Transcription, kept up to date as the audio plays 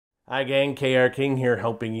Hi gang, KR King here,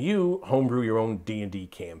 helping you homebrew your own D&D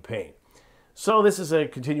campaign. So this is a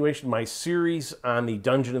continuation of my series on the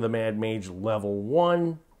Dungeon of the Mad Mage Level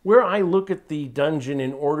 1, where I look at the dungeon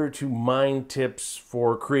in order to mine tips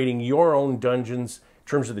for creating your own dungeons in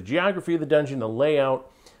terms of the geography of the dungeon, the layout,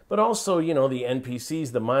 but also, you know, the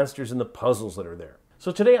NPCs, the monsters, and the puzzles that are there.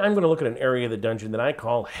 So today I'm going to look at an area of the dungeon that I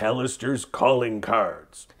call Halaster's Calling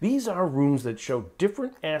Cards. These are rooms that show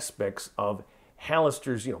different aspects of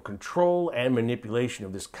Halaster's, control and manipulation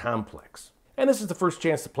of this complex. And this is the first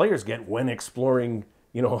chance the players get when exploring,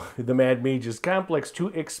 the Mad Mage's complex to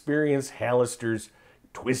experience Halaster's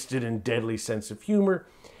twisted and deadly sense of humor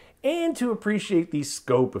and to appreciate the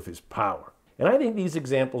scope of his power. And I think these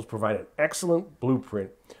examples provide an excellent blueprint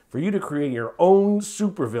for you to create your own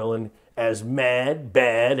supervillain as mad,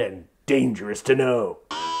 bad, and dangerous to know.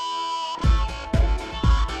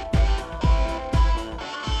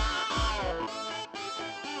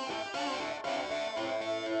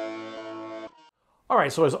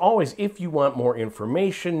 Alright, so as always, if you want more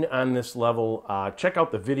information on this level, check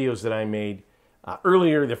out the videos that I made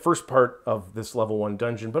earlier, the first part of this level 1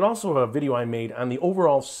 dungeon, but also a video I made on the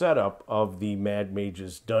overall setup of the Mad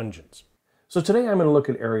Mage's dungeons. So today I'm going to look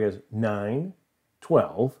at areas 9,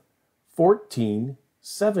 12, 14,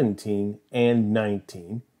 17, and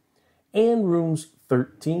 19, and rooms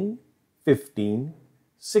 13, 15,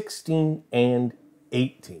 16, and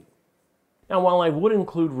 18. Now, while I would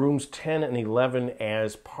include rooms 10 and 11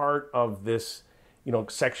 as part of this,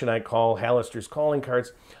 section I call Halaster's Calling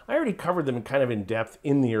Cards, I already covered them kind of in depth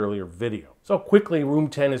in the earlier video. So quickly, room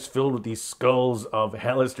 10 is filled with these skulls of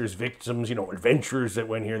Halaster's victims, adventurers that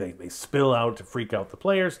went here. They spill out to freak out the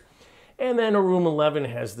players. And then room 11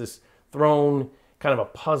 has this throne, kind of a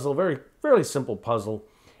puzzle, fairly simple puzzle.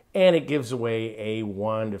 And it gives away a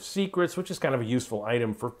wand of secrets, which is kind of a useful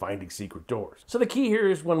item for finding secret doors. So the key here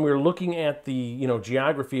is when we're looking at the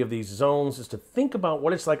geography of these zones is to think about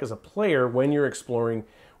what it's like as a player when you're exploring,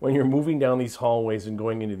 when you're moving down these hallways and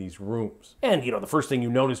going into these rooms. And the first thing you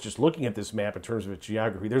notice just looking at this map in terms of its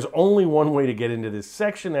geography, there's only one way to get into this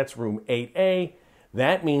section. That's room 8A.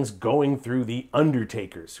 That means going through the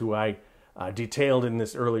Undertakers, who I detailed in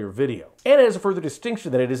this earlier video. And it has a further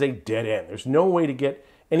distinction that it is a dead end. There's no way to get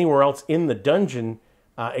anywhere else in the dungeon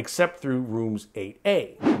except through rooms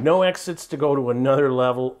 8A. No exits to go to another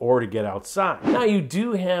level or to get outside. Now you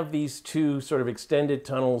do have these two sort of extended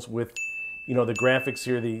tunnels with, the graphics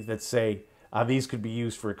here that say these could be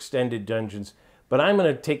used for extended dungeons, but I'm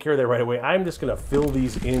going to take care of that right away. I'm just going to fill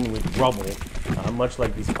these in with rubble, much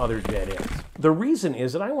like these other dead ends. The reason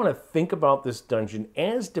is that I want to think about this dungeon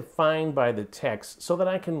as defined by the text so that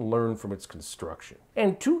I can learn from its construction.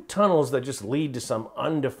 And two tunnels that just lead to some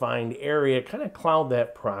undefined area kind of cloud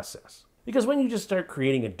that process. Because when you just start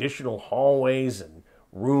creating additional hallways and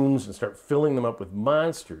rooms and start filling them up with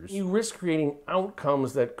monsters, you risk creating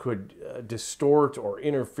outcomes that could distort or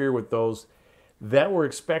interfere with those that were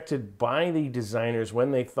expected by the designers when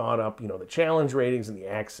they thought up, the challenge ratings and the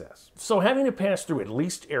access. So having to pass through at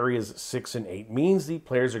least areas 6 and 8 means the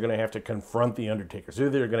players are going to have to confront the Undertakers. Either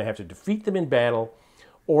they're going to have to defeat them in battle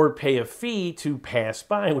or pay a fee to pass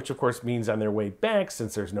by, which of course means on their way back,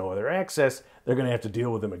 since there's no other access, they're going to have to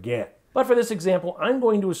deal with them again. But for this example, I'm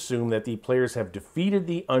going to assume that the players have defeated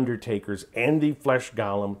the Undertakers and the Flesh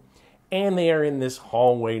Golem, and they are in this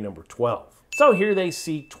hallway number 12. So here they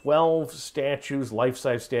see 12 statues,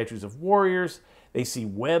 life-size statues of warriors. They see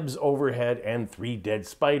webs overhead and 3 dead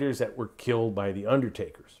spiders that were killed by the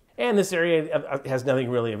Undertakers. And this area has nothing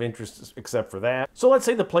really of interest except for that. So let's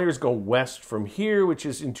say the players go west from here, which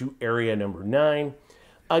is into area number 9.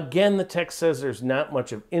 Again, the text says there's not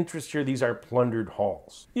much of interest here. These are plundered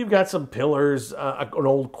halls. You've got some pillars, an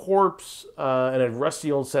old corpse, and a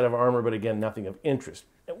rusty old set of armor, but again, nothing of interest.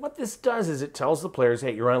 And what this does is it tells the players,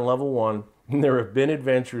 hey, you're on level 1. There have been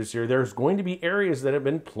adventures here. There's going to be areas that have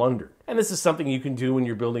been plundered. And this is something you can do when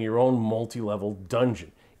you're building your own multi-level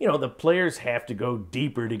dungeon. The players have to go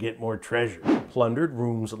deeper to get more treasure. Plundered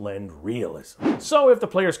rooms lend realism. So if the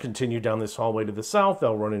players continue down this hallway to the south,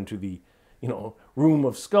 they'll run into the, room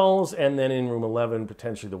of skulls, and then in room 11,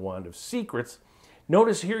 potentially the wand of secrets.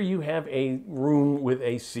 Notice here you have a room with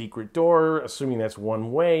a secret door, assuming that's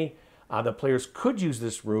one way. The players could use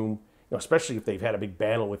this room, especially if they've had a big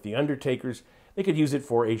battle with the Undertakers, they could use it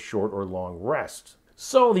for a short or long rest.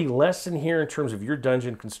 So the lesson here in terms of your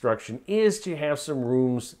dungeon construction is to have some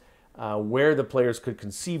rooms where the players could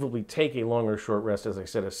conceivably take a long or short rest. As I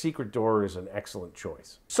said, a secret door is an excellent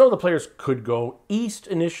choice. So the players could go east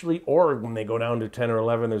initially, or when they go down to 10 or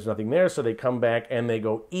 11, there's nothing there, so they come back and they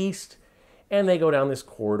go east, and they go down this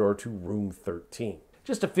corridor to room 13.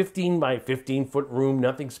 Just a 15 by 15 foot room,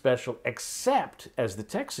 nothing special, except, as the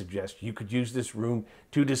text suggests, you could use this room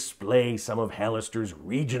to display some of Halaster's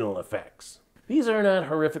regional effects. These are not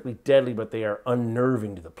horrifically deadly, but they are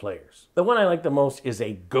unnerving to the players. The one I like the most is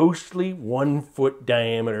a ghostly 1 foot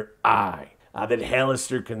diameter eye that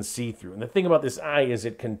Halaster can see through. And the thing about this eye is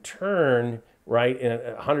it can turn, right, in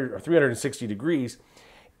 100 or 360 degrees.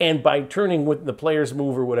 And by turning with the player's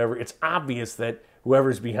move or whatever, it's obvious that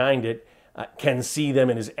whoever's behind it can see them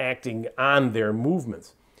and is acting on their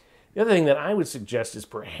movements. The other thing that I would suggest is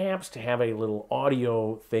perhaps to have a little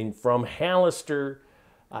audio thing from Halaster,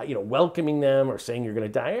 welcoming them or saying you're going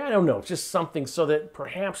to die. I don't know, just something so that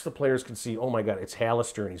perhaps the players can see, oh my God, it's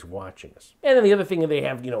Halaster and he's watching us. And then the other thing, they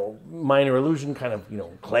have, minor illusion, kind of,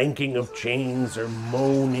 clanking of chains or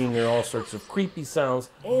moaning or all sorts of creepy sounds.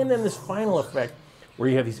 And then this final effect where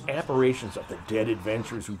you have these apparitions of the dead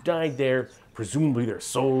adventurers who died there. Presumably their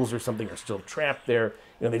souls or something are still trapped there.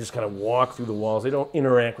 They just kind of walk through the walls. They don't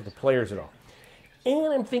interact with the players at all.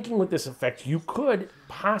 And I'm thinking with this effect, you could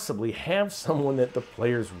possibly have someone that the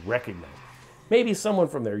players recognize. Maybe someone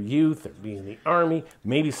from their youth or being in the army,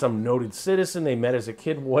 maybe some noted citizen they met as a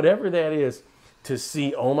kid, whatever that is, to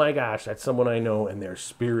see, oh my gosh, that's someone I know and their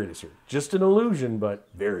spirit is here. Just an illusion, but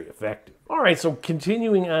very effective. All right, so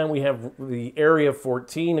continuing on, we have the Area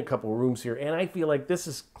 14, a couple rooms here, and I feel like this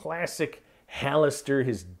is classic Halaster,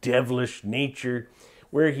 his devilish nature,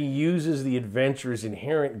 where he uses the adventurer's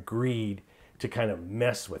inherent greed to kind of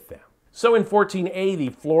mess with them. So in 14A, the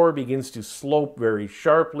floor begins to slope very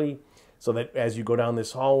sharply, so that as you go down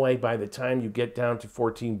this hallway, by the time you get down to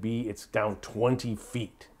 14B, it's down 20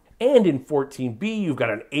 feet. And in 14B, you've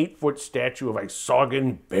got an 8-foot statue of a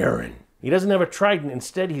Saugin Baron. He doesn't have a trident.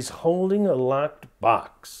 Instead, he's holding a locked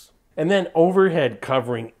box. And then overhead,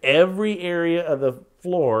 covering every area of the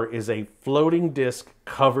floor, is a floating disc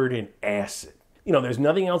covered in acid. There's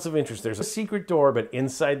nothing else of interest. There's a secret door, but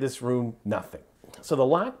inside this room, nothing. So the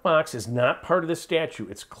locked box is not part of the statue.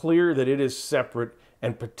 It's clear that it is separate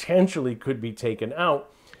and potentially could be taken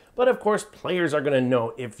out. But of course, players are going to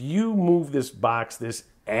know if you move this box, this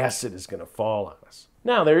acid is going to fall on us.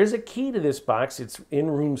 Now, there is a key to this box. It's in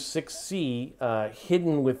room 6C,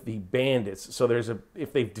 hidden with the bandits. So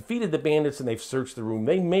if they've defeated the bandits and they've searched the room,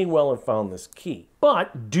 they may well have found this key.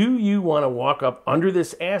 But do you want to walk up under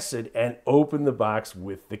this acid and open the box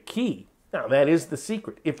with the key? Now, that is the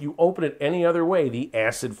secret. If you open it any other way, the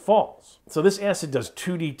acid falls. So this acid does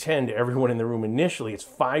 2d10 to everyone in the room initially. It's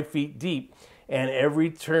 5 feet deep, and every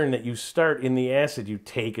turn that you start in the acid, you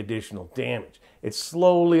take additional damage. It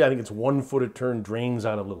slowly, I think it's 1 foot a turn, drains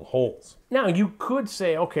out of little holes. Now, you could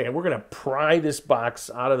say, okay, we're going to pry this box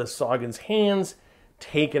out of the Saugin's hands,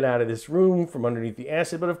 take it out of this room from underneath the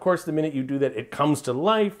acid. But of course, the minute you do that, it comes to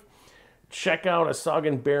life. Check out a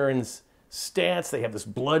Saugin Baron's stats. They have this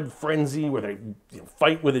blood frenzy where they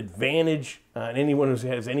fight with advantage on anyone who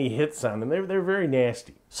has any hits on them. They're very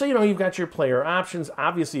nasty. So, you've got your player options.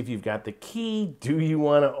 Obviously, if you've got the key, do you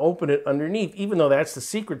want to open it underneath? Even though that's the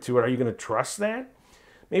secret to it, are you going to trust that?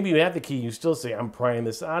 Maybe you have the key, you still say, I'm prying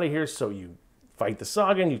this out of here. So you fight the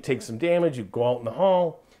Saugin, you take some damage, you go out in the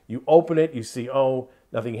hall, you open it, you see, oh,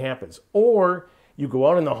 nothing happens. Or you go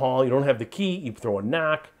out in the hall, you don't have the key, you throw a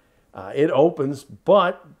knock, it opens,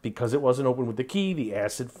 but because it wasn't open with the key, the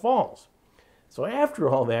acid falls. So after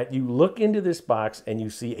all that, you look into this box and you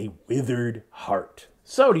see a withered heart.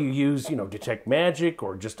 So do you use, detect magic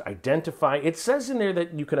or just identify? It says in there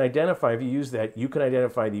that you can identify, if you use that, you can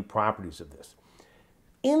identify the properties of this.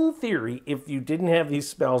 In theory, if you didn't have these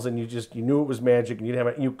spells and you knew it was magic and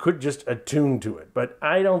you could just attune to it. But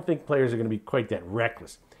I don't think players are going to be quite that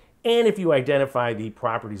reckless. And if you identify the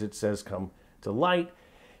properties it says come to light,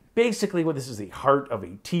 basically what this is the heart of a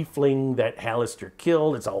tiefling that Halaster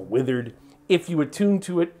killed. It's all withered. If you attune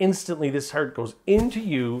to it, instantly this heart goes into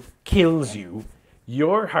you, kills you.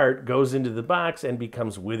 Your heart goes into the box and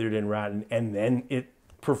becomes withered and rotten, and then it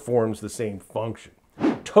performs the same function.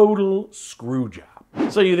 Total screw job.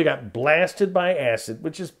 So you either got blasted by acid,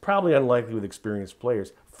 which is probably unlikely with experienced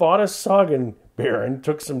players, fought a Saugin Baron,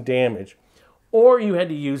 took some damage, or you had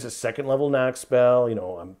to use a second level knock spell,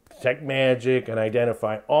 detect magic and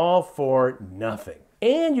identify, all for nothing.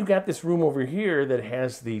 And you got this room over here that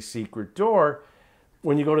has the secret door.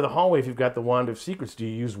 When you go to the hallway, if you've got the Wand of Secrets, do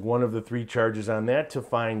you use one of the 3 charges on that to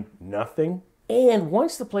find nothing? And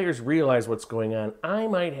once the players realize what's going on, I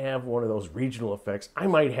might have one of those regional effects. I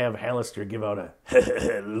might have Halaster give out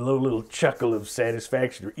a low little chuckle of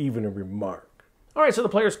satisfaction or even a remark. All right, so the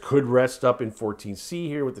players could rest up in 14C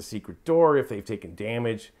here with the secret door if they've taken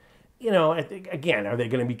damage. Again, are they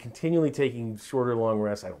going to be continually taking short or long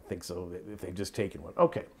rests? I don't think so, if they've just taken one.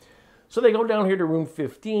 Okay, So they go down here to room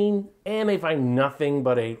 15, and they find nothing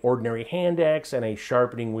but an ordinary hand axe and a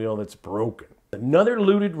sharpening wheel that's broken. Another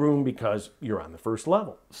looted room because you're on the first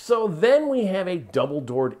level. So then we have a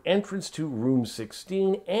double-doored entrance to room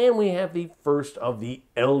 16, and we have the first of the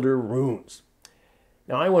Elder Runes.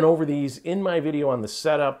 Now, I went over these in my video on the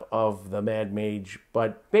setup of the Mad Mage,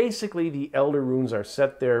 but basically the Elder Runes are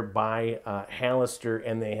set there by Halaster,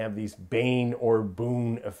 and they have these Bane or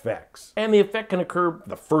Boon effects. And the effect can occur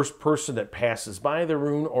the first person that passes by the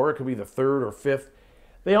rune, or it could be the third or fifth.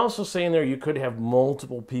 They also say in there you could have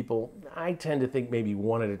multiple people. I tend to think maybe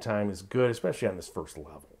one at a time is good, especially on this first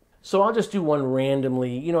level. So I'll just do one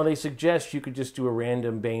randomly. You know, they suggest you could just do a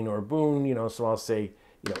random Bane or Boon, you know, so I'll say,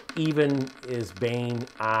 you know, even is Bane,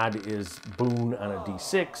 odd is Boon on a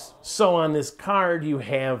d6. So on this card, you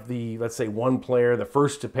have the, let's say, one player, the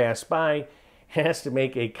first to pass by, has to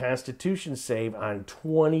make a Constitution save on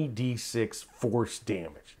 20d6 force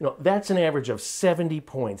damage. You know, that's an average of 70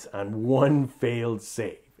 points on one failed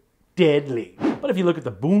save. Deadly. But if you look at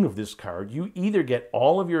the boon of this card, you either get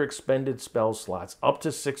all of your expended spell slots up to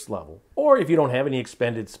 6th level, or if you don't have any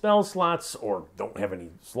expended spell slots or don't have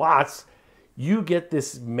any slots, you get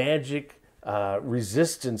this magic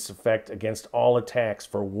resistance effect against all attacks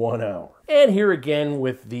for 1 hour. And here again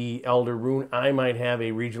with the Elder Rune, I might have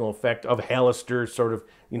a regional effect of Halaster sort of,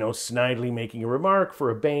 you know, snidely making a remark for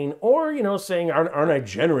a Bane, or, you know, saying, aren't I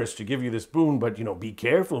generous to give you this boon, but, you know, be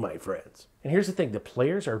careful, my friends. And here's the thing, the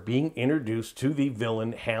players are being introduced to the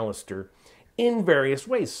villain Halaster in various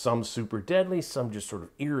ways, some super deadly, some just sort of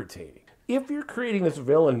irritating. If you're creating this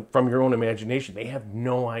villain from your own imagination, they have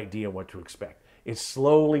no idea what to expect. It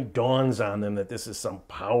slowly dawns on them that this is some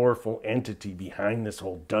powerful entity behind this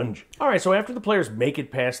whole dungeon. All right, so after the players make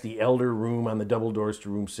it past the Elder Room on the double doors to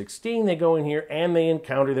room 16, they go in here and they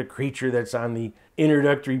encounter the creature that's on the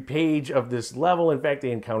introductory page of this level. In fact, they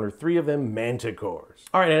encounter 3 of them, manticores.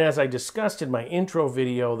 All right, and as I discussed in my intro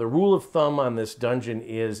video, the rule of thumb on this dungeon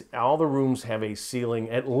is all the rooms have a ceiling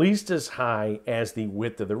at least as high as the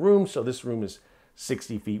width of the room. So this room is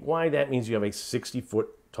 60 feet wide. That means you have a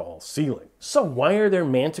 60-foot tall ceiling. So why are there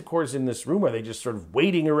manticores in this room? Are they just sort of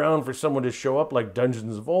waiting around for someone to show up like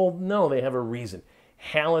dungeons of old? No, they have a reason.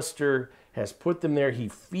 Halaster has put them there. He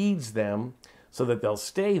feeds them so that they'll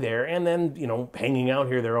stay there, and then, you know, hanging out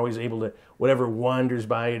here, they're always able to, whatever wanders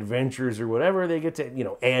by, adventures or whatever, they get to, you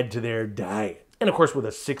know, add to their diet. And of course, with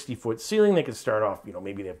a 60-foot ceiling, they could start off, you know,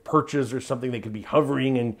 maybe they have perches or something. They could be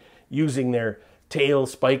hovering and using their tail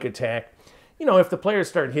spike attack. You know, if the players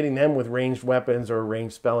start hitting them with ranged weapons or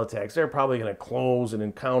ranged spell attacks, they're probably going to close and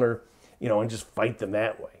encounter, you know, and just fight them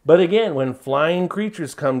that way. But again, when flying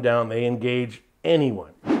creatures come down, they engage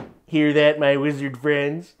anyone. Hear that, my wizard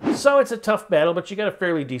friends? So it's a tough battle, but you got a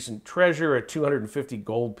fairly decent treasure, a 250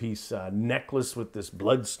 gold piece necklace with this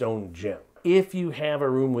bloodstone gem. If you have a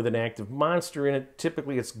room with an active monster in it,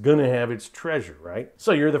 typically it's gonna have its treasure, right?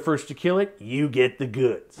 So you're the first to kill it, you get the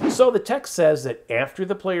goods. So the text says that after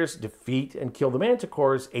the players defeat and kill the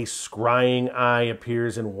manticores, a scrying eye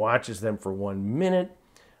appears and watches them for 1 minute.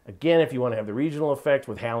 Again, if you want to have the regional effect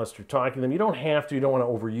with Halaster talking to them, you don't have to, you don't want to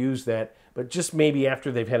overuse that, but just maybe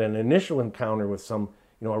after they've had an initial encounter with some,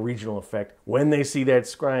 you know, a regional effect, when they see that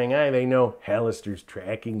scrying eye, they know Halaster's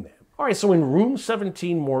tracking them. All right, so in room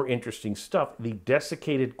 17, more interesting stuff. The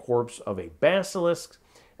desiccated corpse of a basilisk,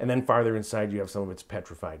 and then farther inside you have some of its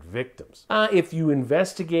petrified victims. If you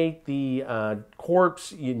investigate the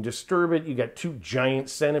corpse, you can disturb it. You got 2 giant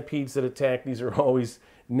centipedes that attack. These are always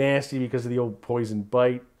nasty because of the old poison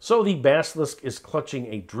bite. So the basilisk is clutching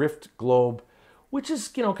a drift globe, which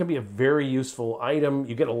is, you know, can be a very useful item.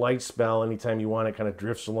 You get a light spell anytime you want. It kind of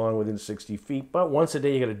drifts along within 60 feet. But once a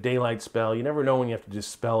day, you get a daylight spell. You never know when you have to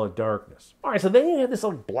dispel a darkness. All right, so then you have this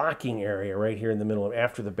little blocking area right here in the middle of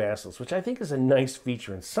after the basilisk, which I think is a nice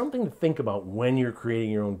feature and something to think about when you're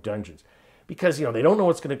creating your own dungeons. Because, you know, they don't know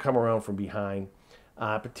what's going to come around from behind.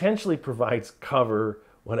 Potentially provides cover,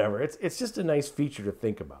 whatever. It's just a nice feature to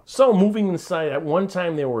think about. So moving inside, at one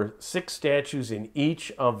time there were 6 statues in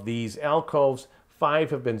each of these alcoves.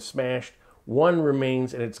 5 have been smashed, 1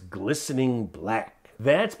 remains, and it's glistening black.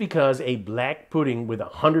 That's because a black pudding with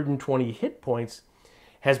 120 hit points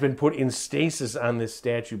has been put in stasis on this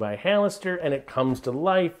statue by Halaster, and it comes to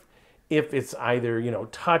life if it's either, you know,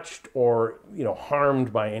 touched or, you know,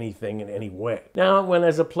 harmed by anything in any way. Now, when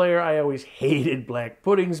as a player, I always hated black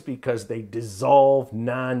puddings because they dissolve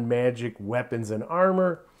non-magic weapons and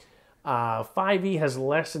armor. 5e has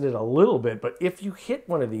lessened it a little bit, but if you hit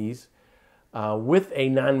one of these, with a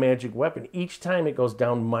non-magic weapon, each time it goes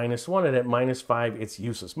down -1, and at -5, it's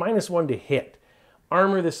useless. -1 to hit.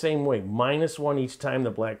 Armor the same way, -1 each time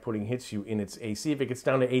the black pudding hits you in its AC. If it gets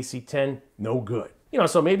down to AC 10, no good. You know,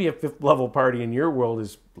 so maybe a 5th level party in your world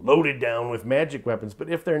is loaded down with magic weapons, but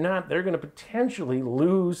if they're not, they're going to potentially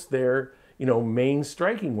lose their, you know, main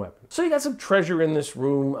striking weapon. So you got some treasure in this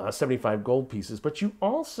room, 75 gold pieces, but you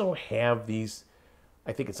also have these,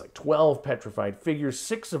 I think it's like 12 petrified figures,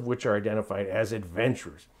 6 of which are identified as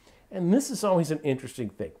adventurers. And this is always an interesting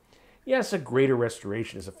thing. Yes, a greater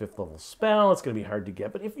restoration is a 5th level spell. It's going to be hard to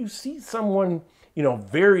get. But if you see someone, you know,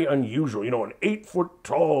 very unusual, you know, an 8-foot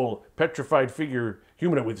tall petrified figure,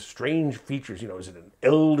 humanoid with strange features, you know, is it an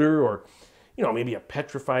elder or, you know, maybe a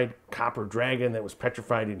petrified copper dragon that was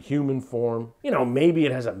petrified in human form? You know, maybe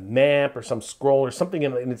it has a map or some scroll or something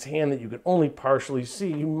in its hand that you can only partially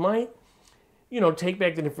see. You might, you know, take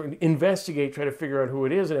back the investigate, try to figure out who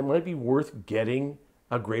it is, and it might be worth getting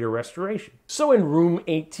a greater restoration. So in room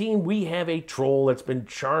 18, we have a troll that's been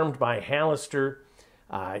charmed by Halaster.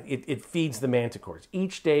 It feeds the manticores.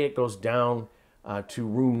 Each day it goes down to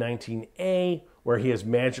room 19A, where he has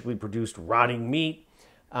magically produced rotting meat.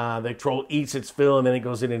 The troll eats its fill, and then it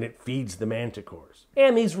goes in and it feeds the manticores.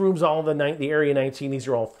 And these rooms, all the area 19, these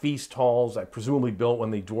are all feast halls. I presumably built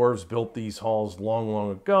when the dwarves built these halls long,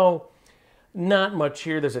 long ago. Not much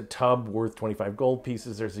here. There's a tub worth 25 gold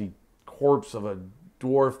pieces. There's the corpse of a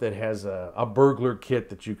dwarf that has a burglar kit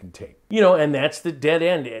that you can take. You know, and that's the dead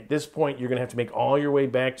end. At this point, you're going to have to make all your way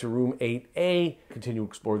back to room 8A, continue to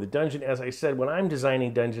explore the dungeon. As I said, when I'm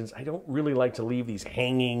designing dungeons, I don't really like to leave these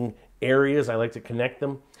hanging areas. I like to connect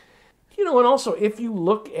them. You know, and also, if you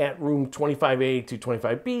look at room 25A to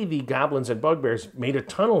 25B, the goblins and bugbears made a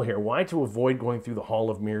tunnel here. Why? To avoid going through the Hall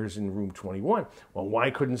of Mirrors in room 21. Well, why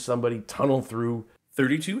couldn't somebody tunnel through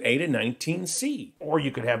 32A to 19C? Or you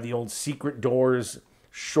could have the old secret doors,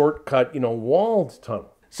 shortcut, you know, walled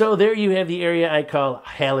tunnel. So there you have the area I call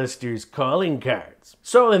Halaster's calling cards.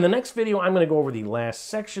 So in the next video, I'm going to go over the last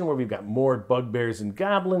section where we've got more bugbears and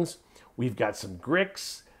goblins. We've got some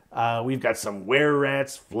gricks. We've got some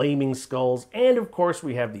were-rats, flaming skulls, and of course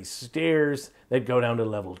we have these stairs that go down to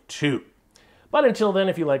level 2. But until then,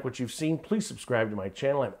 if you like what you've seen, please subscribe to my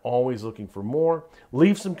channel. I'm always looking for more.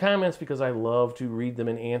 Leave some comments because I love to read them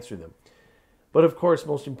and answer them. But of course,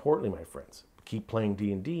 most importantly, my friends, keep playing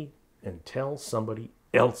D&D and tell somebody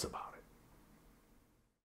else about it.